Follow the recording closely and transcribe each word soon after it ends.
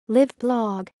Live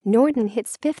blog, Nordin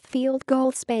hits fifth field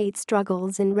goal. Speight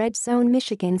struggles in red zone.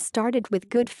 Michigan started with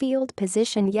good field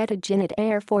position yet agin at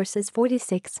Air Force's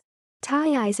 46. Ty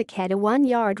Isaac had a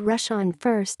 1-yard rush on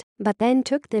first, but then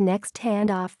took the next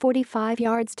handoff 45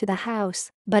 yards to the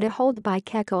house, but a hold by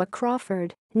Kekoa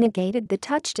Crawford negated the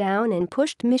touchdown and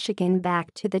pushed Michigan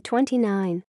back to the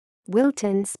 29.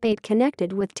 Wilton Speight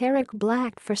connected with Tarik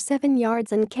Black for 7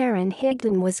 yards and Karan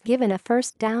Higdon was given a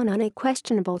first down on a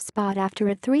questionable spot after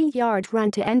a 3-yard run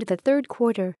to end the third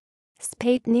quarter.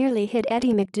 Speight nearly hit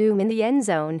Eddie McDoom in the end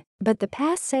zone, but the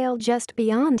pass sailed just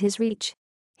beyond his reach.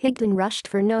 Higdon rushed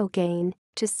for no gain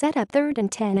to set up 3rd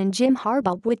and 10 and Jim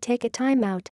Harbaugh would take a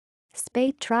timeout.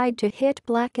 Speight tried to hit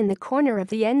Black in the corner of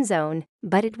the end zone,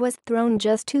 but it was thrown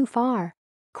just too far.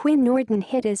 Quinn Nordin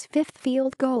hit his 5th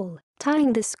field goal,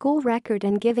 tying the school record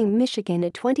and giving Michigan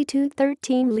a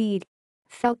 22-13 lead.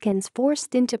 Falcons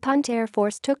forced into punt. Air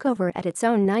Force took over at its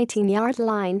own 19-yard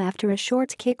line after a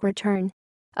short kick return.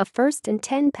 A 1st and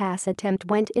 10 pass attempt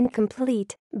went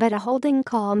incomplete, but a holding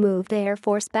call moved Air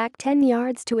Force back 10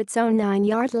 yards to its own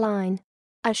 9-yard line.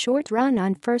 A short run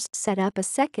on first set up a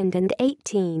 2nd and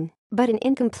 18, but an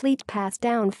incomplete pass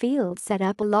downfield set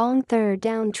up a long 3rd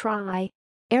down try.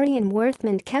 Arian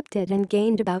Worthman kept it and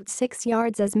gained about 6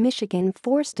 yards as Michigan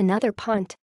forced another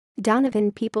punt.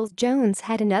 Donovan Peoples-Jones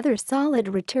had another solid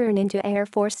return into Air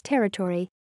Force territory.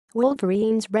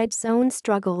 Wolverines' red zone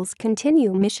struggles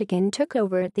continue. Michigan took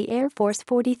over at the Air Force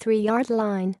 43-yard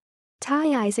line. Ty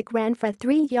Isaac ran for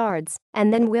 3 yards,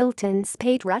 and then Wilton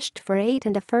Speight rushed for 8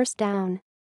 and a first down.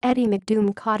 Eddie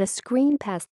McDoom caught a screen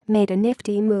pass, made a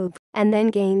nifty move, and then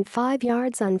gained 5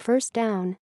 yards on first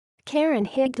down. Karan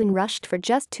Higdon rushed for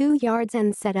just 2 yards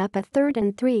and set up a 3rd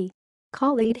and 3.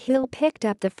 Khalid Hill picked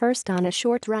up the first on a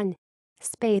short run.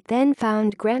 Speight then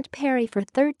found Grant Perry for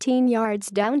 13 yards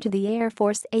down to the Air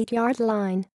Force 8-yard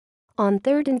line. On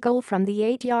 3rd and goal from the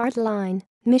 8-yard line,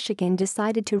 Michigan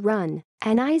decided to run,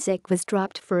 and Isaac was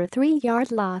dropped for a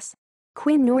 3-yard loss.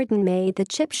 Quinn Nordin made the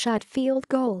chip shot field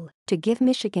goal to give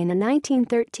Michigan a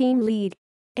 19-13 lead.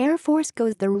 Air Force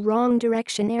goes the wrong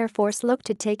direction. Air Force looked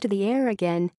to take to the air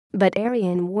again, but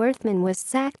Arian Worthman was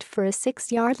sacked for a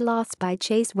 6-yard loss by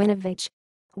Chase Winovich.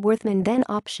 Worthman then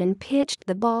option pitched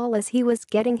the ball as he was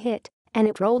getting hit, and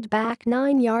it rolled back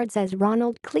 9 yards as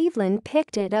Ronald Cleveland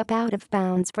picked it up out of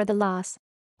bounds for the loss.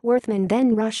 Worthman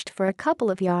then rushed for a couple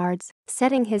of yards,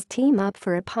 setting his team up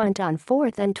for a punt on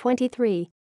 4th and 23.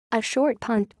 A short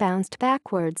punt bounced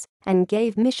backwards and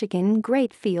gave Michigan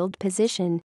great field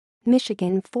position.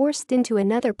 Michigan forced into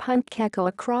another punt.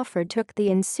 Kekoa Crawford took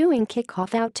the ensuing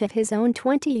kickoff out to his own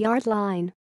 20-yard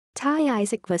line. Ty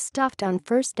Isaac was stuffed on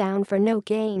first down for no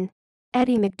gain.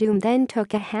 Eddie McDoom then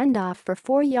took a handoff for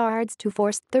 4 yards to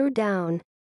force 3rd down.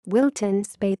 Wilton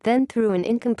Speight then threw an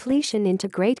incompletion into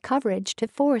great coverage to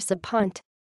force a punt.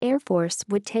 Air Force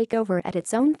would take over at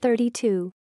its own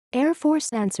 32. Air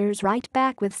Force answers right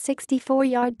back with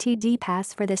 64-yard TD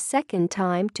pass for the 2nd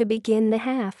time to begin the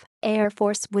half. Air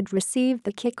Force would receive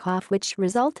the kickoff, which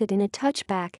resulted in a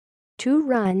touchback. 2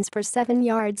 runs for 7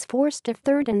 yards forced a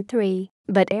 3rd and 3,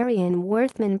 but Arian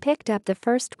Worthman picked up the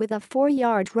first with a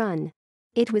 4-yard run.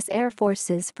 It was Air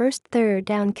Force's first 3rd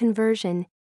down conversion.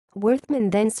 Worthman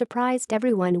then surprised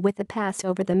everyone with a pass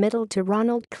over the middle to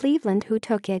Ronald Cleveland, who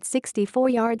took it 64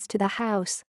 yards to the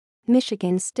house.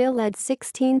 Michigan still led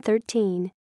 16-13.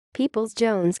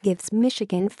 Peoples-Jones gives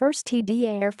Michigan first TD.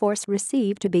 Air Force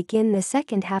received to begin the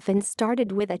second half and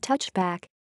started with a touchback.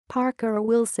 Parker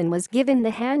Wilson was given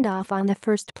the handoff on the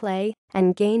first play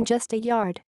and gained just a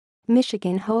yard.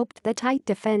 Michigan hoped the tight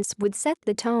defense would set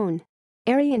the tone.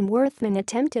 Arian Worthman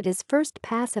attempted his first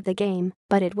pass of the game,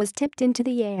 but it was tipped into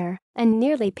the air and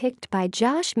nearly picked by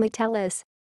Josh Metellus.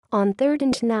 On 3rd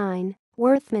and 9,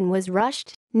 Worthman was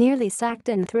rushed, nearly sacked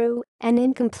and threw an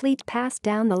incomplete pass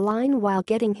down the line while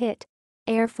getting hit.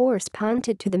 Air Force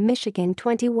punted to the Michigan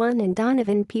 21 and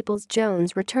Donovan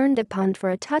Peoples-Jones returned a punt for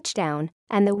a touchdown,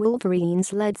 and the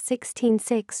Wolverines led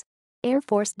 16-6. Air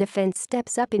Force defense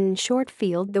steps up in short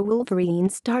field. The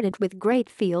Wolverines started with great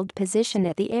field position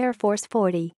at the Air Force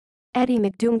 40. Eddie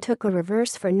McDoom took a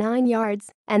reverse for 9 yards,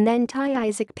 and then Ty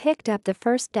Isaac picked up the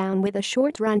first down with a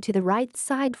short run to the right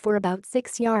side for about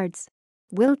 6 yards.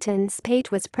 Wilton Speight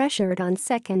was pressured on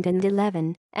 2nd and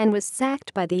 11 and was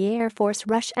sacked by the Air Force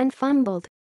rush and fumbled.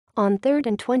 On 3rd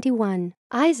and 21,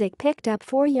 Isaac picked up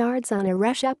 4 yards on a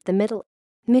rush up the middle.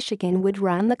 Michigan would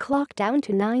run the clock down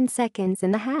to 9 seconds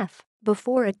in the half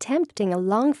before attempting a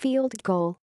long field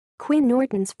goal. Quinn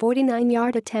Nordin's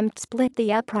 49-yard attempt split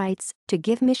the uprights to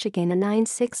give Michigan a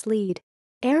 9-6 lead.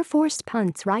 Air Force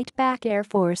punts right back. Air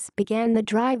Force began the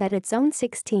drive at its own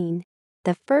 16.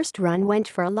 The first run went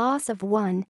for a loss of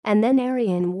 1, and then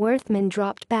Arian Worthman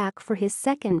dropped back for his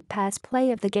second pass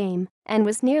play of the game and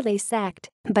was nearly sacked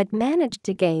but managed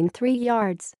to gain 3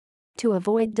 yards. To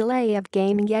avoid delay of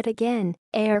game yet again,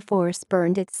 Air Force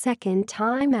burned its second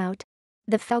timeout.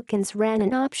 The Falcons ran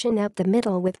an option up the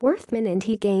middle with Worthman and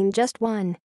he gained just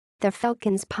 1. The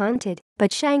Falcons punted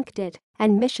but shanked it,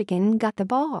 and Michigan got the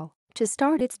ball to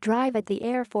start its drive at the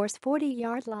Air Force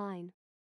 40-yard line.